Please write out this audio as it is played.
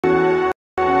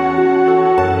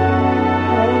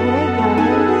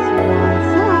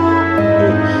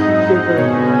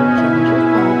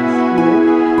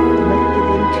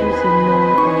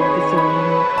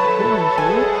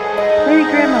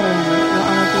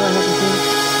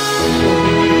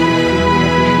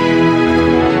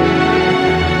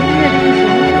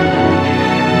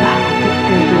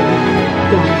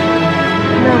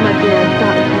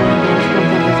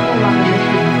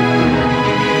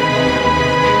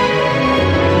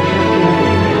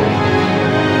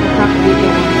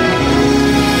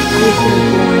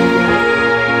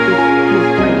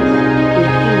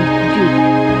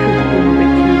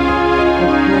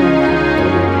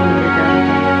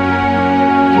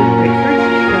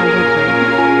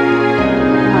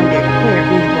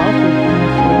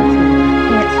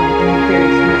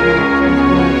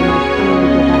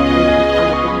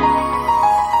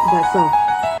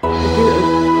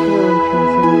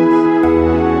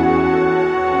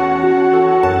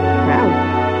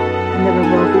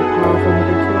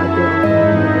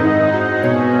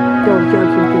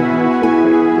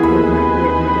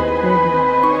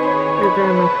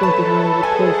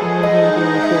placing one hand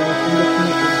on your shoulder and lifting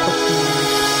it with questioning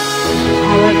eyes.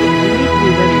 However, you need to be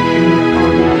ready to meet all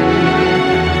the other people,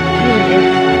 even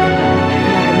if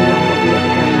not everyone will be at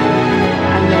the gathering.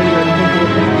 I know you're thinking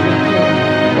of things sincere,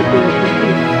 but they are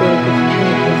confused for this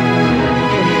chemical science.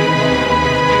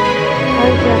 How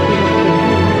exactly does it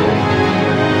mean?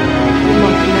 You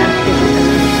must master the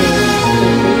sensation.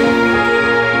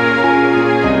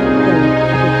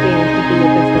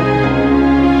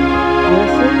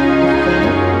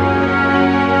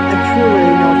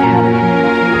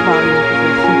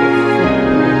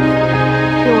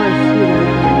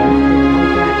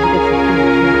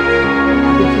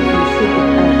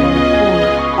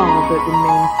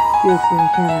 You'll soon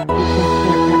can. You can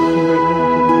start practicing right now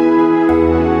if you like.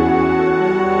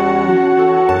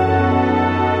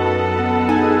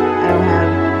 I don't have.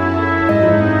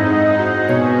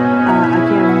 I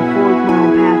can forge my own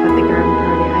path at the garden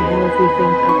party. I have a few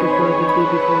things I prefer to do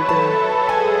before dinner.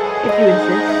 If you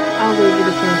insist, I'll leave you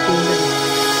the same thing that I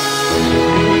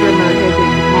prefer my hesitate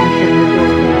to pass at the door.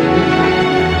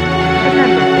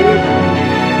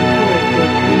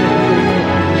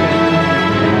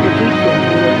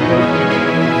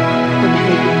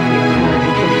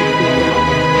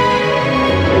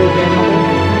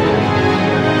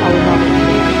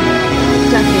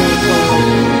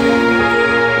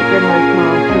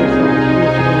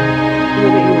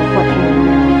 Remember, it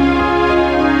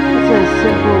is only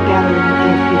simple gathering in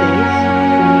a few days.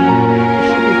 For me, it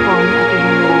should be fun. I can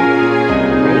handle it.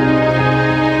 Great.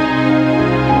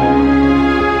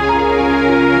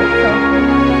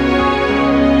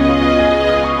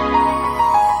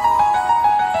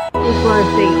 This is why I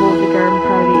say hold the garden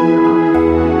party in your honor,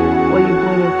 while you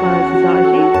bring in fun of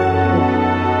society and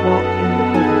walk in the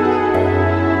presence.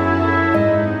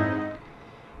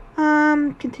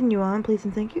 Continue on, please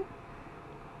and thank you.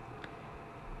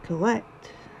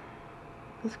 Collect.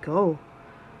 Let's go.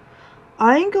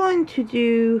 I'm going to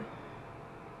do...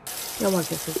 Yeah, I want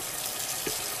this.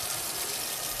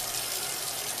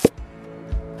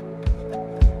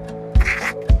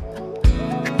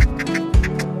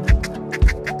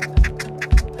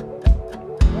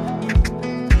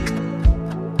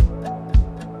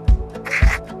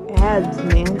 Ads,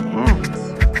 man. Ads.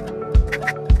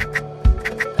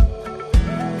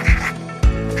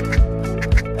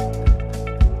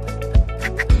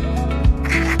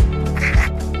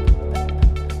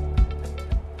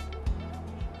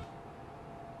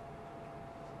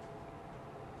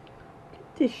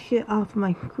 This shit off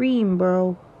my screen,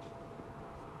 bro.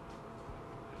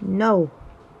 No.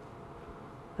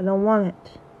 I don't want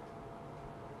it.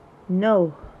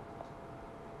 No.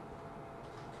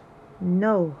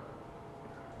 No.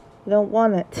 I don't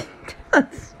want it.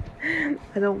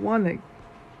 I don't want it.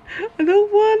 I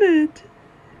don't want it.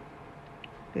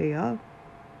 There you go.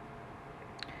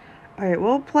 Alright,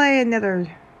 we'll play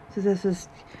another. So this is,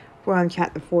 we're on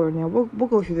chapter 4 now. We'll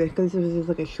go through this because this is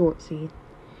like a short scene.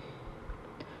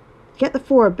 Get the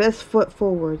 4, best foot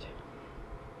forward.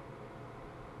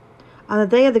 On the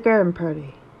day of the garden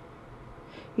party,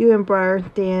 you and Briar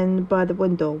stand by the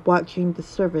window, watching the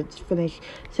servants finish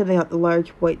setting up the large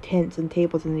white tents and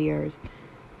tables in the yard.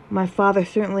 My father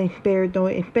certainly spared no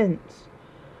expense.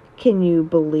 Can you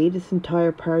believe this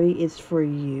entire party is for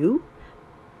you?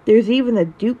 There's even a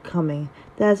Duke coming.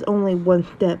 That is only one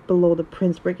step below the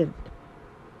Prince Brigand.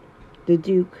 The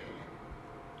Duke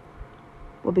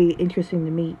will be interesting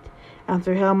to meet.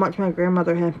 After how much my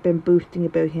grandmother has been boasting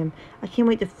about him, I can't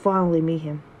wait to finally meet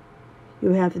him.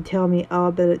 You'll have to tell me all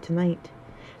about it tonight.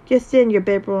 Just then, your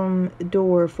bedroom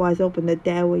door flies open. The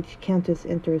dowager countess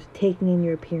enters, taking in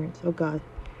your appearance. Oh God.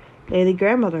 Lady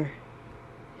Grandmother.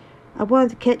 I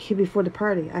wanted to catch you before the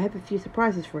party. I have a few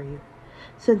surprises for you.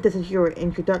 Since this is your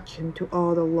introduction to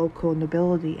all the local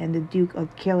nobility and the Duke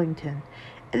of Killington,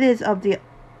 it is of the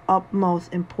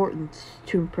utmost importance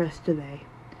to impress today.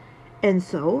 And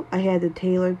so, I had the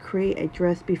tailor create a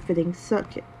dress befitting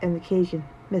such an occasion,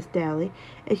 Miss Daly,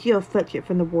 and she'll fetch it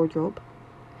from the wardrobe.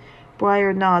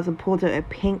 Briar nods and pulls out a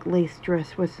pink lace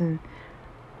dress with an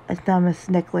enormous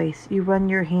necklace. You run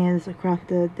your hands across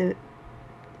the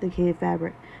dedicated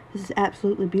fabric. This is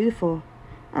absolutely beautiful.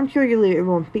 I'm sure you'll leave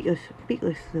everyone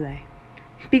speechless today.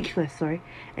 Speechless, sorry,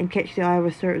 and catch the eye of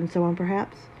a certain someone,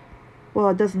 perhaps. Well,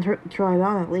 it doesn't hurt to try it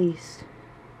on, at least.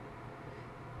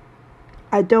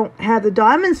 I don't have the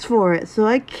diamonds for it, so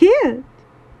I can't.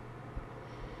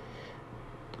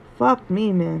 Fuck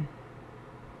me, man.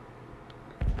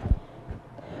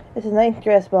 It's a nice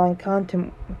dress, but I'm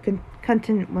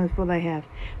content with what I have.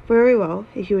 Very well,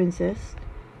 if you insist.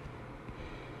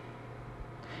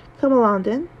 Come along,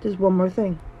 then. There's one more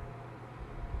thing.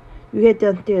 You head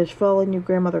downstairs, following your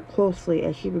grandmother closely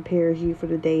as she prepares you for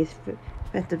the day's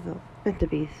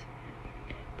festivities.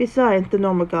 Besides the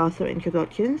normal gossip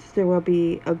introductions, there will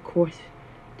of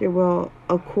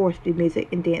course be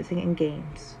music and dancing and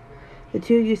games. The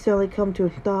two of you suddenly come to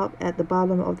a stop at the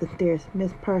bottom of the stairs.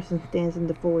 Miss Parsons stands in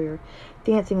the foyer,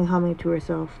 dancing and humming to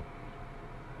herself.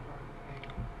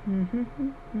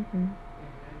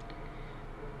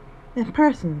 Miss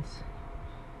Parsons.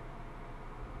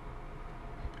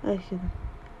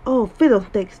 Oh,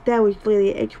 fiddlesticks! That was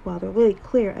Lady Edgewater. Lady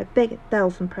Claire, I beg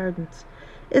 1,000 pardons.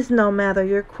 It's no matter.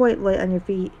 You're quite light on your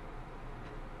feet.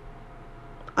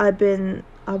 I've been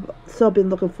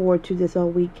looking forward to this all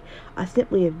week. I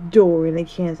simply adore any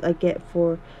chance I get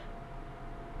for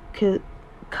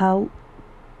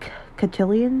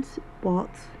cotillions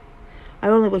waltz. I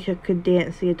only wish I could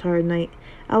dance the entire night.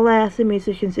 Alas, the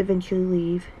musicians eventually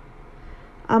leave.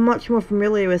 I'm much more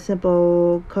familiar with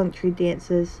simple country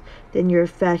dances than your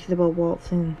fashionable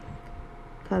waltz and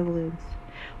cotillions.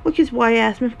 Which is why I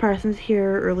asked Miss Parsons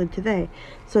here early today,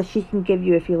 so she can give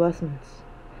you a few lessons.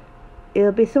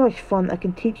 It'll be so much fun. I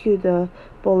can teach you the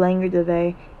boulanger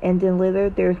today, and then later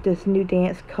there's this new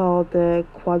dance called the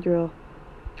quadrille.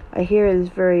 I hear it is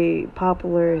very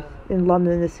popular in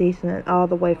London this season and all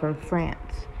the way from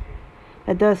France.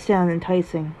 That does sound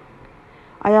enticing.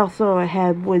 I also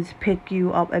had Woods pick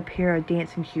you up a pair of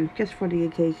dancing shoes just for the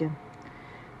occasion.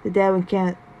 The Darwin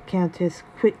Countess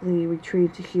quickly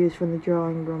retrieved the shoes from the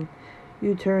drawing room.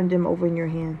 You turned them over in your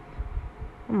hand.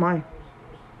 Oh my.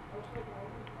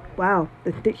 Wow,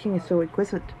 the stitching is so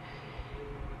exquisite.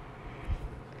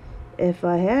 If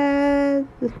I had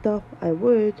the stuff, I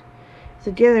would. It's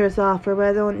a generous offer, but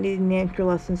I don't need any extra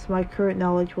lessons. My current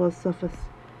knowledge will suffice.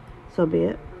 So be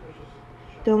it.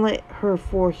 Don't let her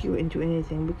force you into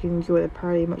anything. We can enjoy the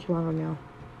party much longer now.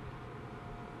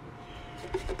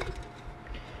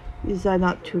 You decide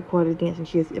not to acquire dancing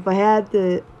shoes. If I had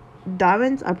the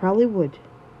diamonds, I probably would.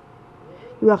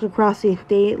 You walk across the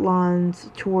estate lawns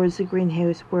towards the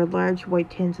greenhouse where large white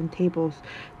tents and tables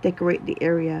decorate the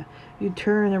area. You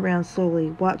turn around slowly,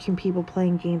 watching people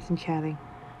playing games and chatting.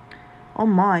 Oh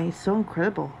my, it's so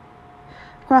incredible.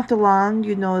 Across the lawn,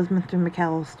 you notice Mr.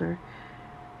 Mercaster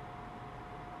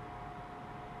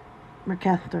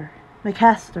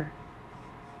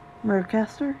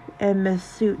and Miss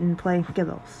Sutton playing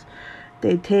skittles.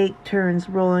 They take turns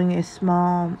rolling a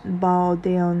small ball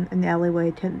down an alleyway,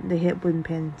 attempting to hit wooden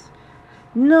pins.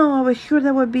 No, I was sure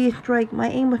that would be a strike. My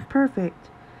aim was perfect.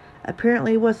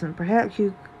 Apparently it wasn't. Perhaps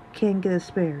you can get a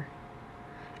spare.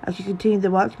 As you continue to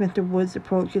watch, Mr. Woods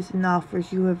approaches and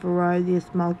offers you a variety of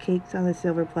small cakes on a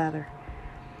silver platter.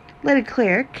 Lady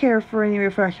Claire, care for any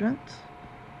refreshments?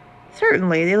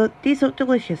 Certainly. These look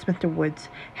delicious, Mr. Woods.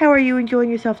 How are you enjoying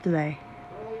yourself today?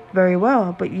 Very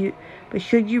well, but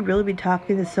should you really be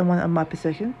talking to someone of my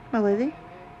position, my lady?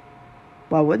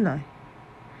 Why wouldn't I?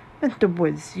 Mr.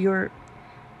 Woods, you're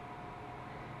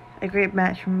a great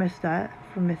match for Miss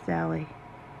Daly.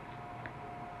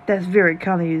 That's very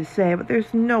kind of you to say, but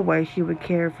there's no way she would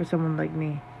care for someone like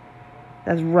me.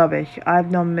 That's rubbish.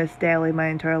 I've known Miss Daly my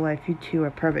entire life. You two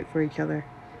are perfect for each other.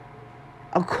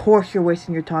 Of course you're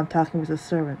wasting your time talking with a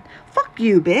servant. Fuck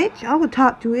you, bitch. I would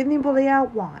talk to anybody I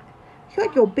want.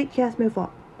 Shut your bitch ass mouth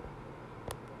up.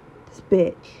 This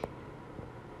bitch.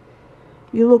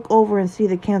 You look over and see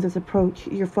the Countess approach,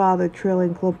 your father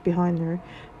trailing close behind her.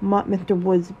 Mr.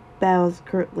 Woods bows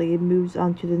curtly and moves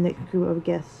on to the next group of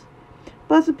guests.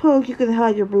 But I suppose you can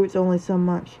hide your roots only so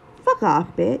much. Fuck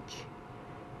off, bitch.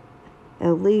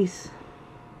 At least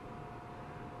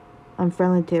I'm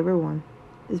friendly to everyone.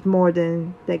 It's more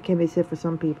than that can be said for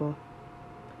some people.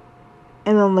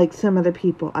 And unlike some other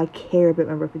people, I care about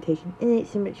my reputation. And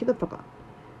it's shut the fuck up.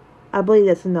 I believe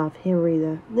that's enough,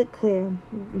 Henrietta. Let Claire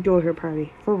enjoy her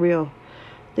party. For real.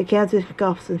 The Countess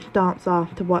scuffs and stomps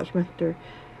off to watch Mr.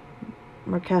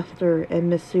 Mercaster and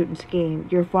Miss Sutton's game.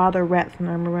 Your father wraps an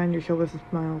arm around your shoulders and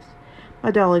smiles.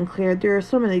 My darling Claire, there are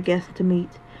so many guests to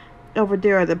meet. Over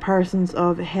there are the Parsons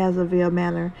of Hazleville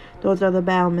Manor. Those are the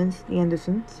Bowmans, the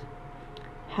Andersons.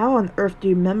 How on earth do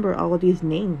you remember all of these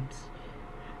names?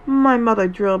 My mother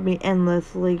drilled me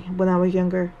endlessly when I was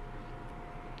younger.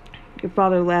 Your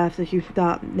father laughs as you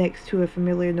stop next to a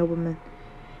familiar nobleman.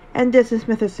 And this is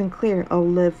Mr. Sinclair of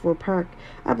Liverpool Park.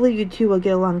 I believe you two will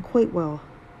get along quite well.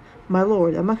 My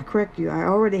lord, I must correct you. I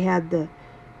already had the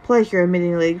pleasure of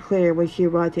meeting Lady Claire when she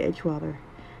arrived at Edgewater.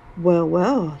 Well,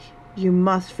 well, you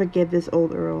must forgive this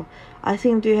old earl. I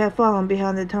seem to have fallen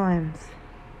behind the times.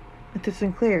 Mr.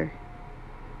 Sinclair.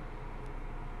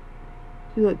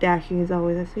 You look dashing as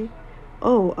always, I see.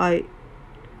 Oh,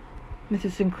 Mr.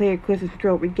 Sinclair clears his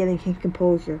throat, regaining his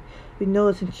composure. You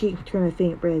notice his cheeks turn a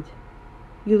faint red.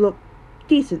 You look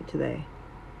decent today.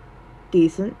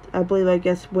 Decent? I believe I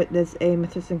just witnessed a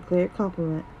Mr. Sinclair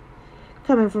compliment.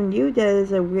 Coming from you, that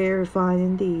is a rare find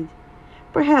indeed.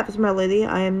 Perhaps, my lady,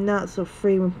 I am not so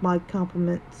free with my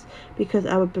compliments, because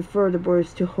I would prefer the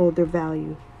words to hold their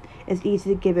value. It's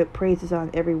easy to give it praises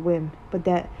on every whim, but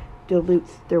that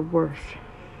dilutes their worth.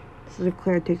 Mr.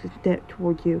 Sinclair takes a step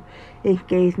toward you, his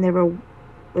gaze never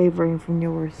wavering from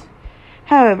yours.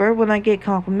 However, when I get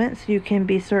compliments, you can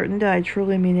be certain that I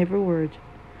truly mean every word.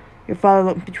 Your father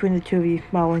looked between the two of you,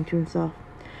 smiling to himself.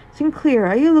 Sinclair,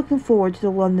 are you looking forward to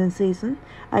the London season?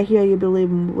 I hear you'll be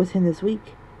leaving within this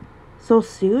week. So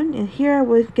soon? And here I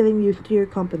was getting used to your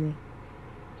company.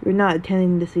 You're not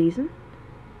attending the season?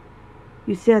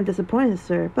 You sound disappointed,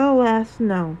 sir, but alas,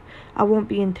 no. I won't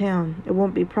be in town. It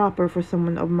won't be proper for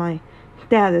someone of my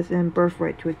status and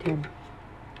birthright to attend.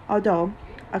 Although,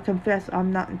 I confess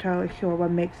I'm not entirely sure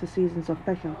what makes the season so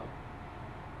special.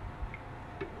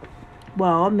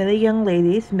 Well, many young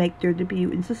ladies make their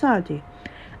debut in society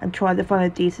and try to find a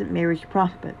decent marriage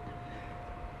prospect.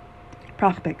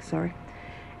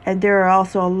 And there are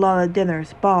also a lot of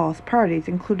dinners, balls, parties,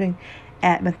 including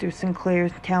at Mr.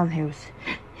 Sinclair's townhouse.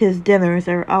 His dinners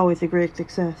are always a great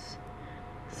success.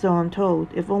 So I'm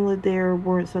told. If only there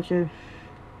weren't such a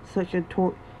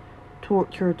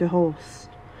torture to host.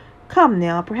 Come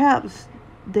now, perhaps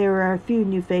there are a few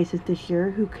new faces this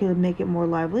year who could make it more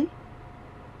lively.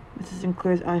 Mrs.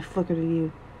 Sinclair's eyes flickered at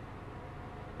you.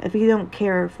 If you don't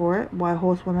care for it, why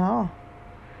host one at all?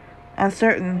 I'm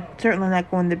certainly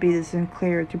not going to be the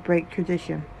Sinclair to break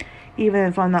tradition, even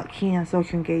if I'm not keen on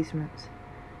social engagements.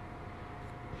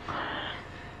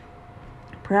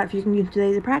 Perhaps you can use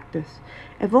today to practice.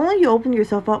 If only you open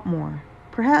yourself up more,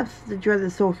 perhaps the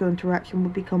dreaded social interaction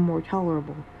would become more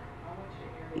tolerable.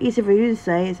 Easy for you to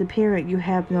say. As a parent, you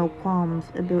have no qualms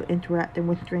about interacting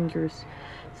with strangers.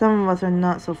 Some of us are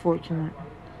not so fortunate.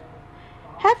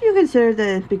 Have you considered that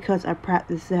it's because I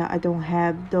practice that I don't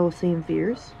have those same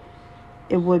fears?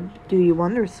 It would do you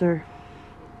wonders, sir.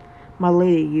 My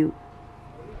lady, you.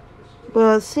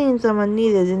 Well, it seems I'm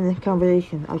unneeded in this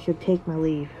conversation. I should take my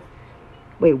leave.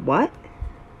 Wait, what?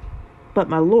 But,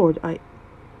 my lord, I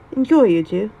enjoy you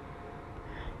two.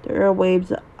 The Earl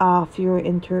waves off your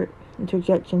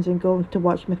interjections and goes to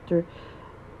watch Mr.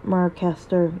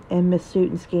 Marcaster and Miss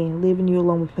Sutton's game, leaving you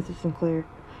alone with Mr. Sinclair.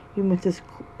 You and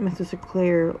Mr.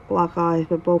 Sinclair lock eyes,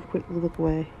 but both quickly look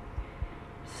away.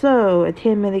 So,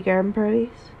 attend many garden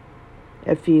parties?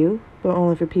 A few, but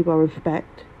only for people I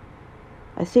respect.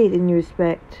 I see it in you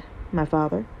respect my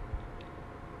father.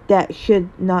 That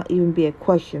should not even be a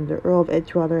question. The Earl of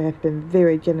Edgewater has been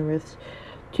very generous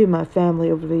to my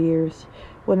family over the years.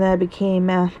 When I became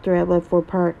master at Ledford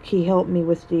Park, he helped me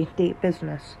with the estate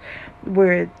business.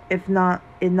 Where, if not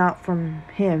from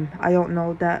him, I don't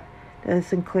know that the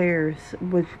Sinclairs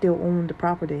would still own the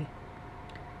property.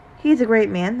 He's a great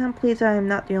man. I'm pleased I am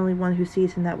not the only one who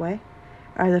sees him that way.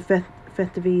 Are the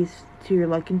festivities to your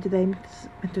liking today,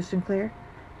 Mr. Sinclair?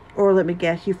 Or let me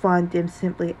guess, you find them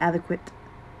simply adequate?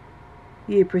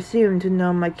 You presume to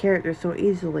know my character so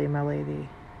easily, my lady.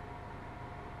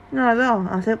 Not at all.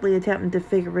 I'm simply attempting to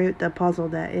figure out the puzzle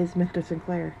that is Mr.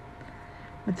 Sinclair.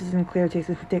 Mr. Sinclair takes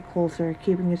a step closer,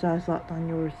 keeping his eyes locked on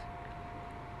yours.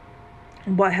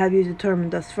 What have you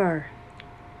determined thus far?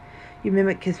 You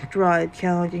mimic his stride,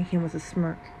 challenging him with a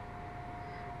smirk.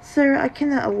 Sir, I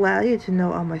cannot allow you to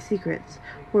know all my secrets.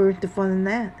 Where's the fun in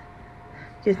that?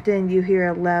 Just then you hear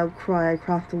a loud cry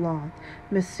across the lawn.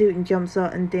 Miss Sutton jumps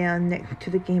up and down next to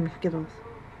the game of skittles.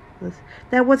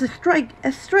 That was a strike,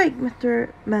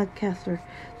 Mr. Madcaster.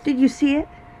 Did you see it?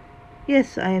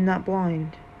 Yes, I am not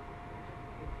blind.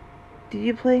 Did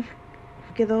you play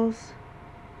skittles?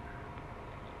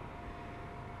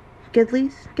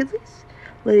 Gidleys?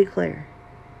 Lady Clare.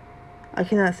 I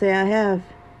cannot say I have.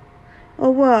 Oh,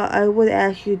 well, I would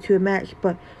ask you to a match,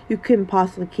 but you couldn't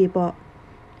possibly keep up.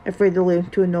 Afraid to lose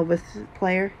to a novice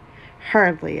player?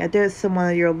 Hardly. I doubt someone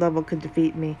at your level could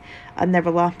defeat me. I've never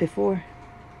lost before.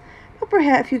 But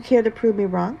perhaps you care to prove me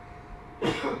wrong?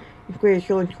 Inquired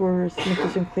shouldering towards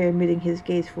Mr. Sinclair, meeting his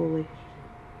gaze fully.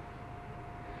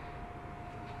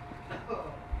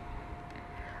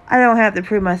 I don't have to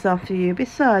prove myself to you.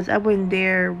 Besides, I wouldn't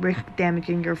dare risk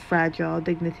damaging your fragile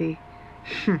dignity.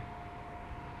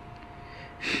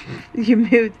 You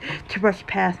moved to rush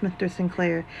past Mr.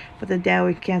 Sinclair, but the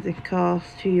dowie captain calls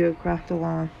to you across the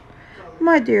lawn.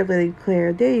 My dear Lady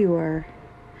Clare, there you are.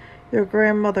 Your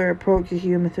grandmother approaches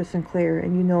you, Mr. Sinclair,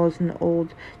 and you notice an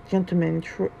old gentleman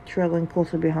trailing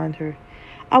closely behind her.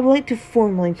 I would like to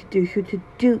formally introduce you to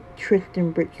Duke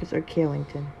Tristan Richards of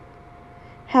Carrington.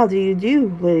 How do you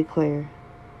do, Lady Claire?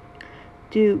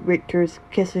 Duke Richards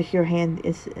kisses your hand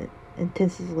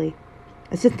insistently,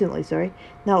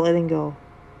 not letting go.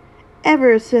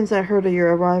 Ever since I heard of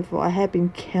your arrival, I have been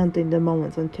counting the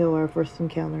moments until our first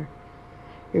encounter.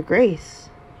 Your Grace.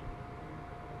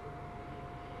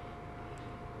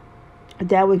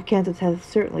 Darwin Countess has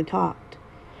certainly talked.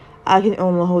 I can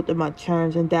only hope that my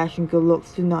charms and dashing good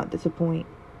looks do not disappoint.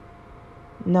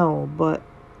 No, but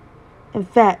in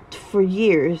fact, for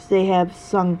years they have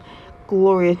sung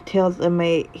glorious tales of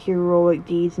my heroic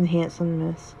deeds and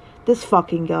handsomeness. This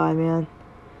fucking guy, man.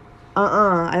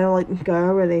 I don't like this guy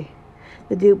already.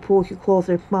 The Duke pulls you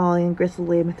closer, smiling and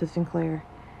gristly at Mr. Sinclair.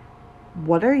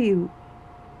 What are you?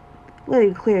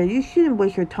 Lady Claire, you shouldn't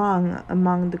waste your time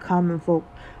among the common folk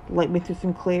like Mr.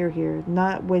 Sinclair here,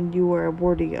 not when you are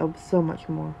worthy of so much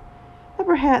more. But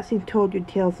perhaps he told you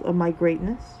tales of my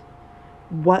greatness?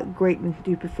 What greatness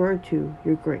do you prefer to,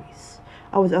 Your Grace?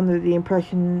 I was under the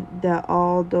impression that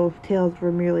all those tales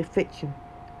were merely fiction.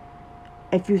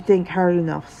 If you think hard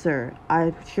enough, sir,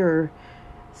 I'm sure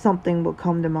something will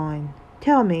come to mind.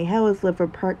 Tell me, how is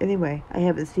Liverpool Park anyway? I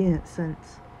haven't seen it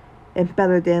since. And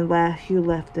better than last you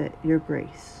left it, Your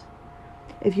Grace.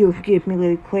 If you would give me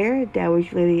Lady Claire,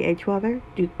 Dowager Lady Edgewater,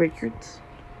 Duke Richards.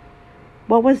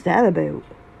 What was that about?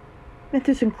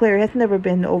 Mr. Sinclair has never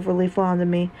been overly fond of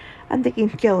me. I think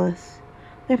he's jealous.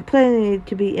 There's plenty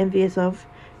to be envious of.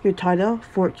 Your title,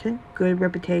 fortune, good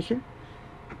reputation.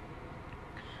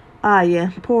 Ah,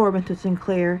 yes, poor Mr.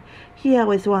 Sinclair. He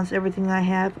always wants everything I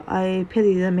have. I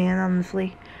pity the man,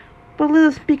 honestly. But let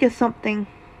us speak of something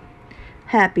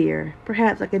happier.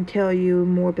 Perhaps I can tell you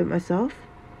more about myself.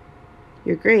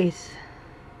 Your Grace.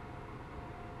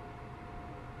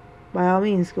 By all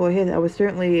means, go ahead. I would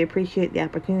certainly appreciate the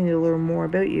opportunity to learn more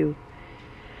about you.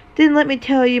 Then let me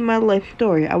tell you my life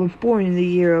story. I was born in the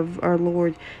year of our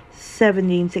Lord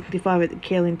 1765 at the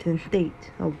Carrington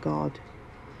Estate. Oh, God.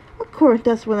 Of course,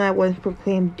 that's when I was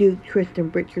proclaimed Duke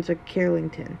Tristan Richards of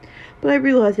Carrington. But I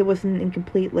realized it was an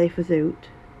incomplete life without.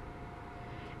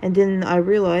 And then I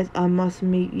realized I must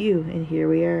meet you, and here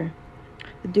we are.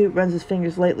 The Duke runs his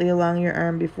fingers lightly along your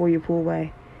arm before you pull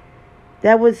away.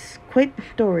 That was quite the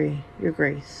story, Your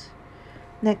Grace.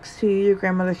 Next to you, your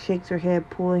grandmother shakes her head,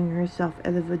 pulling herself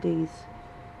out of a daze.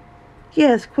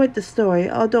 Yes, quite the story,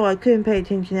 although I couldn't pay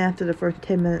attention after the first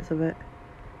 10 minutes of it.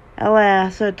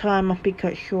 Alas, our time must be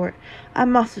cut short. I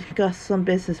must discuss some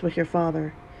business with your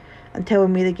father. Until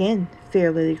we meet again,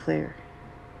 fair Lady Claire.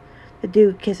 The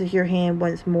Duke kisses your hand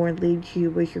once more and leaves you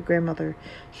with your grandmother.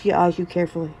 She eyes you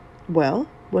carefully. Well,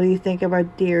 what do you think of our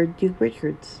dear Duke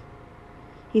Richards?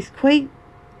 He's quite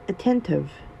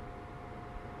attentive,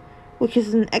 which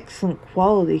is an excellent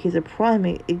quality. He's a prime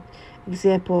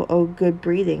example of good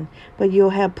breeding, but you'll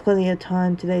have plenty of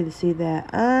time today to see that.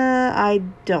 I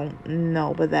don't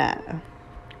know about that.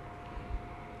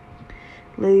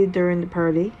 Later during the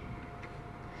party,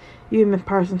 you and Miss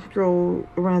Parsons stroll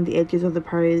around the edges of the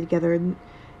party together,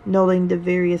 noting the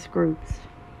various groups.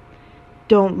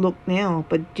 Don't look now,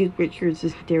 but Duke Richards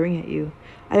is staring at you.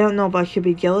 I don't know if I should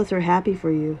be jealous or happy for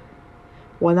you.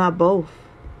 Why not both?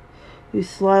 You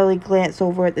slyly glance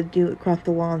over at the Duke across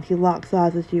the lawn. He locks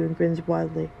eyes with you and grins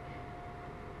widely.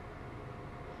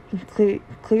 He's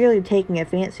clearly taking a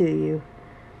fancy to you.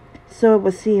 So it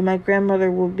would seem my grandmother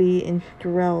will be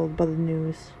enthralled by the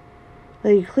news.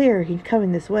 Lady Claire, he's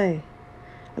coming this way.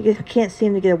 I just can't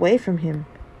seem to get away from him.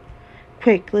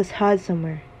 Quick, let's hide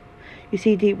somewhere. You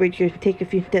see Duke Richards take a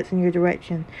few steps in your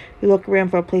direction. You look around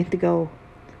for a place to go.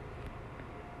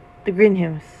 The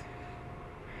greenhouse.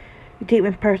 You take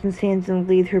Miss Parsons' hands and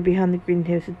lead her behind the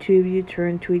greenhouse. The two of you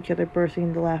turn to each other, bursting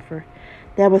into laughter.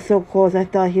 That was so close, I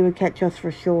thought he would catch us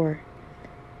for sure.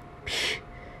 Psh!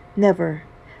 Never.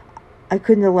 I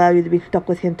couldn't allow you to be stuck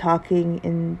with him talking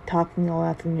all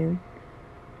afternoon.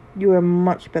 You are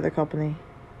much better company.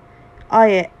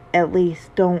 I, at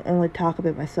least, don't only talk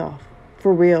about myself.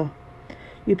 For real.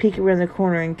 You peek around the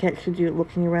corner and catch the Duke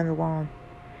looking around the lawn.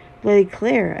 Lady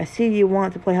Claire, I see you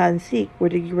want to play hide and seek.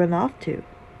 Where did you run off to?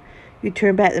 You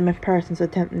turn back to Miss Parsons,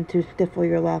 attempting to stifle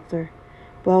your laughter.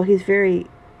 Well, he's very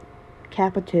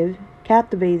captivated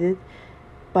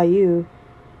by you.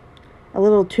 A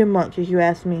little too much, as you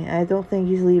ask me. I don't think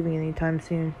he's leaving anytime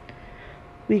soon.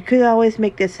 We could always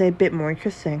make this a bit more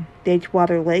interesting. The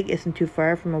Edgewater Lake isn't too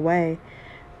far from away,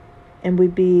 and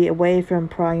we'd be away from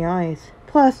prying eyes.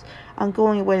 Plus, I'm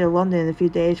going away to London in a few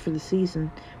days for the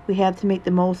season. We have to make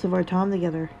the most of our time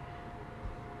together.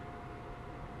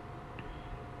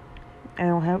 I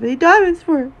don't have any diamonds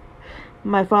for it.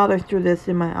 My father threw this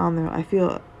in my honor. I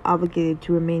feel obligated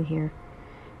to remain here.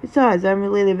 Besides, I'm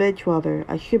related to Edgewater.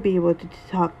 I should be able to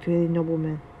talk to any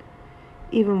nobleman,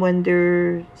 even when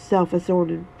they're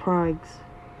self-assorted prigs,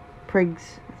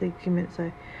 I think she meant to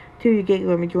say. Two of you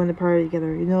giggle and join the party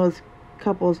together. You notice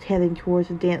couples heading towards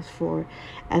the dance floor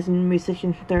as the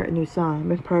musicians start a new song.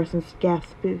 Miss Parsons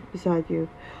gasps beside you.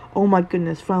 Oh my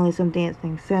goodness, finally some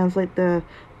dancing. Sounds like the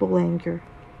Belanger.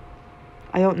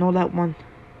 I don't know that one.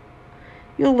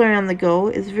 You'll learn on the go.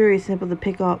 It's very simple to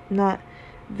pick up. Not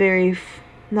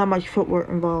much footwork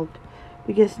involved.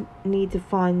 We just need to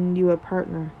find you a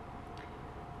partner.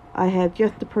 I have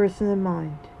just the person in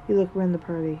mind. You look around the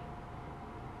party.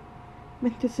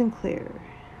 Mr. Sinclair.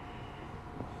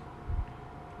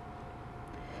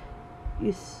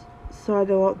 You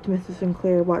sidle up to Mr.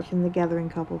 Sinclair, watching the gathering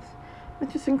couples.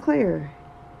 Mr. Sinclair.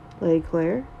 Lady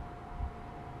Claire.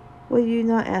 Will you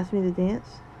not ask me to dance?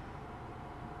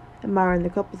 Admiring the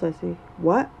couples, I see.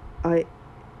 What?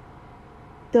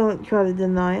 Don't try to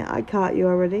deny it. I caught you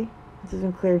already. Mr.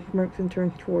 Sinclair smirks and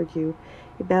turns towards you.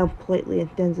 He bows politely and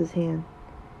extends his hand.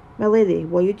 My lady,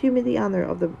 will you do me the honor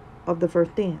of the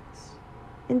first dance?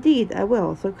 Indeed, I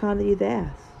will. So kind of you to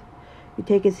ask. You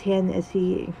take his hand as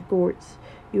he escorts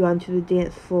you onto the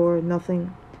dance floor,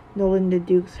 noting the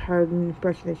Duke's hardened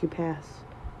impression as you pass.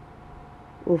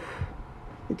 Oof.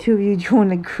 The two of you join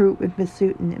the group with Miss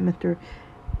Sutton and Mr.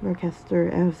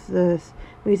 Mercaster. As the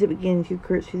music begins, you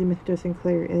curtsy to Mr.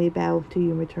 Sinclair, and he bows to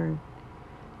you in return.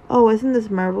 Oh, isn't this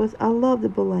marvelous? I love the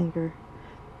Belanger.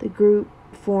 The group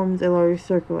forms a large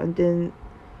circle and then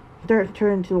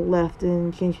turn to the left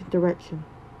and change direction.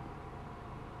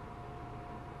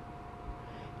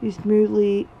 You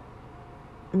smoothly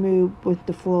move with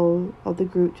the flow of the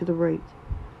group to the right.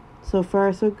 So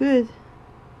far, so good.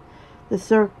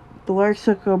 The large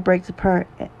circle breaks apart,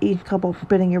 each couple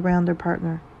spinning around their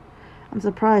partner. I'm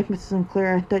surprised, Mr.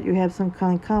 Sinclair. I thought you had some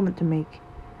kind of comment to make.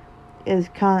 Is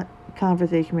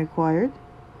conversation required?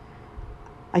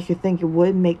 I should think it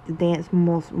would make the dance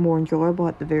more enjoyable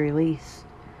at the very least.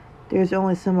 There's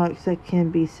only so much that can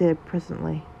be said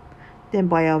presently. Then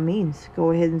by all means,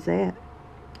 go ahead and say it.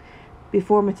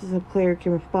 Before Mr. Sinclair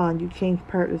can respond, you change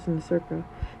partners in the circle.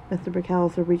 Mr.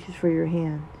 McAllister reaches for your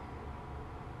hand.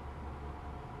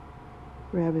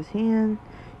 Grab his hand.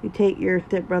 You take your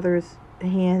stepbrother's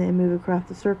hand and move across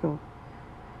the circle.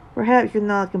 Perhaps you're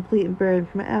not a complete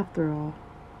embarrassment after all.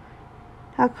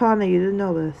 How kind of you to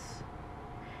know this.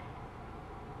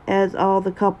 As all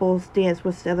the couples dance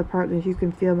with the other partners, you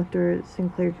can feel Mr.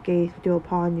 Sinclair's gaze steal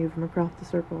upon you from across the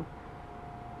circle.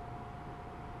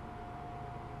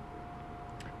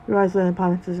 Your eyes land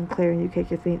upon Mr. Sinclair and you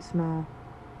catch a faint smile.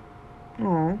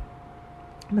 Oh.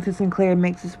 Mr. Sinclair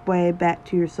makes his way back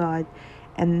to your side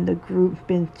and the group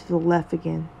spins to the left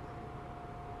again.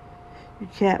 You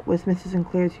chat with Mr.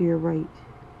 Sinclair to your right.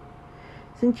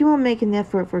 Since you won't make an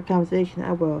effort for a conversation,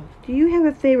 I will. Do you have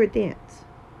a favorite dance,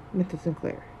 Mr.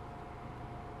 Sinclair?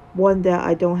 One that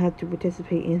I don't have to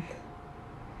participate in.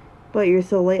 But you're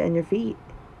so late on your feet.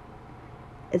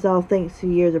 It's all thanks to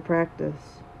years of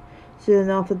practice. Soon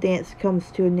enough, the dance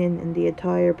comes to an end and the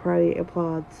entire party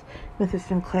applauds. Mr.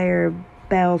 Sinclair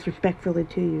bows respectfully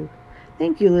to you.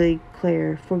 Thank you, Lady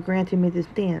Claire, for granting me this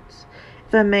dance.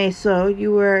 If I may so,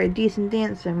 you are a decent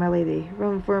dancer, my lady.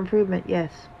 Room for improvement,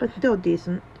 yes, but still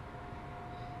decent.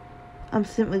 I'm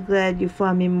simply glad you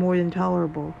find me more than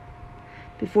tolerable.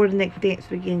 Before the next dance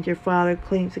begins, your father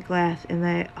clinks a glass and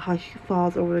a hush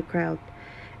falls over the crowd.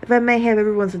 If I may have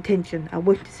everyone's attention, I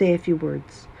wish to say a few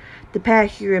words. The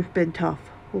past year has been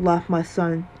tough. We lost my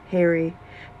son, Harry,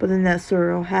 but in that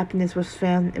sorrow, happiness was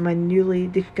found in my newly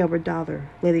discovered daughter,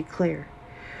 Lady Claire.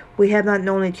 We have not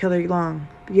known each other long,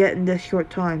 but yet in this short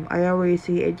time, I already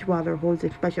see Edgewater holds a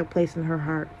special place in her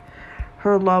heart.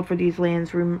 Her love for these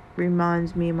lands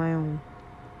reminds me of my own.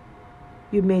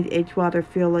 You made Edgewater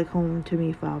feel like home to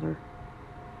me, Father.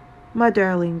 My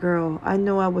darling girl, I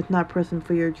know I was not present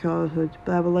for your childhood,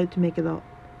 but I would like to make it up.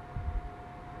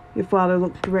 Your father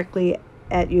looked directly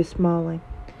at you, smiling.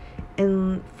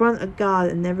 In front of God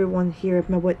and everyone here as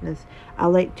my witness, I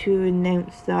like to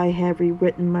announce that I have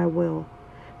rewritten my will.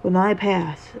 When I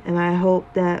pass, and I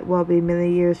hope that will be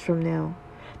many years from now,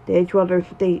 the Edgewater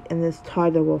estate and its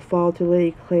title will fall to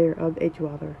Lady Claire of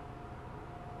Edgewater.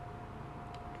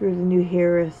 You're the new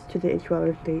heiress to the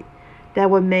Edgewater estate.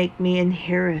 That would make me an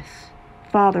heiress.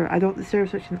 Father, I don't deserve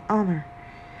such an honor.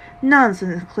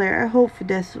 Nonsense, Claire. I hoped for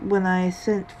this when I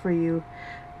sent for you,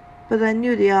 but I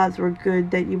knew the odds were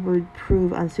good that you would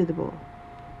prove unsuitable.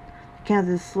 The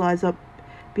countess slides up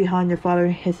behind your father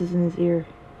and hisses in his ear.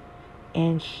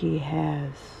 And she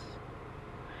has.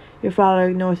 Your father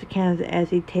ignores the countess as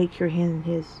he takes your hand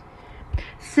in his.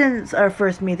 Since our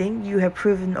first meeting, you have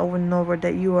proven over and over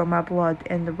that you are my blood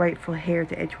and the rightful heir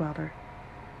to Edgewater.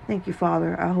 Thank you,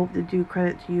 Father. I hope to do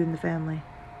credit to you and the family.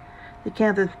 The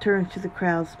captain turned to the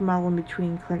crowd, smiling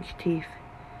between clenched teeth.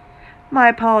 My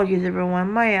apologies,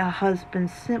 everyone. My husband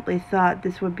simply thought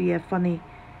this would be a funny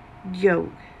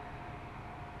joke.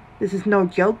 This is no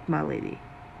joke, my lady.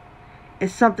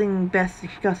 It's something best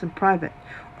discussed in private.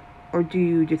 Or do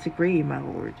you disagree, my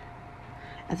lord?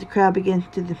 As the crowd begins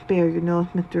to despair, you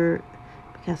notice Mr.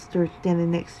 McAllister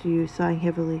standing next to you, sighing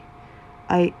heavily.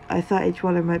 I thought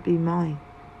Edgewater might be mine.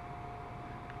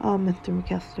 Oh, Mr.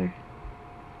 McAllister.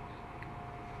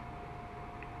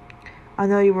 I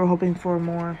know you were hoping for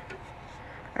more.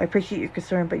 I appreciate your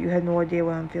concern, but you had no idea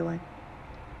what I'm feeling.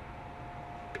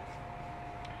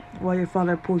 While your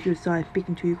father pulls you aside,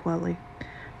 speaking to you quietly.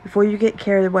 Before you get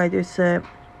carried away, there's a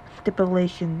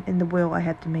stipulation in the will I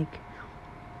have to make.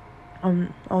 Oh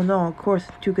no, of course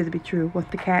it's too good to be true.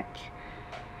 What's the catch?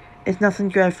 It's nothing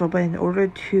dreadful, but in order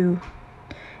to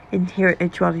inherit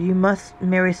Edgewater, you must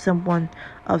marry someone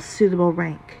of suitable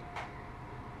rank.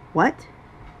 What?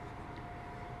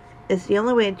 It's the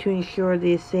only way to ensure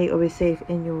the estate will be safe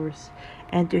and yours.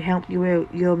 And to help you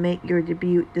out, you'll make your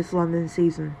debut this London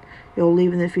season. You'll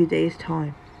leave in a few days'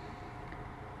 time.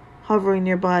 Hovering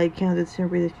nearby, Countess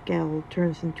Henrietta's scowl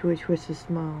turns into a twisted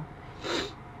smile.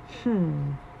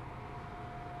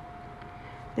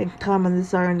 Next time on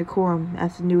Desire and Decorum,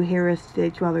 as the new heiress to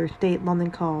the Edgewater estate,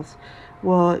 London calls.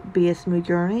 Will it be a smooth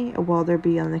journey, or will there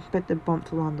be unexpected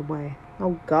bumps along the way?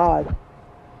 Oh God.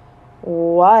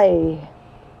 Why?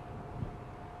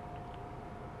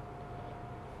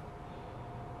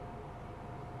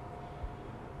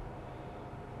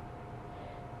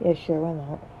 Yeah, sure, why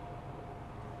not?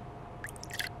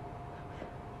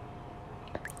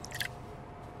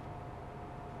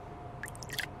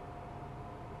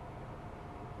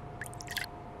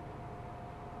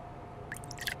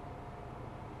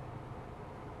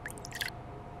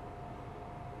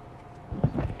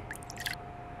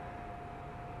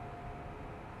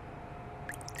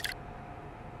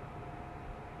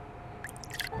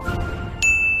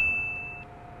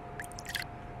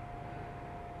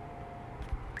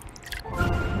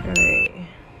 Alright.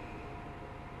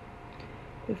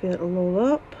 If it'll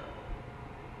load up.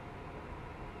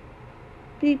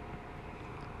 Beep.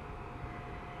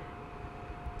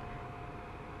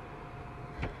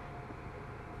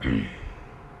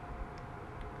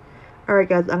 Alright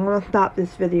guys, I'm going to stop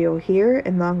this video here,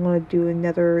 and I'm going to do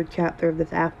another chapter of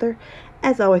this after.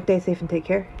 As always, stay safe and take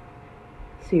care.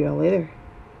 See you all later.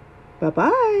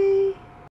 Bye-bye.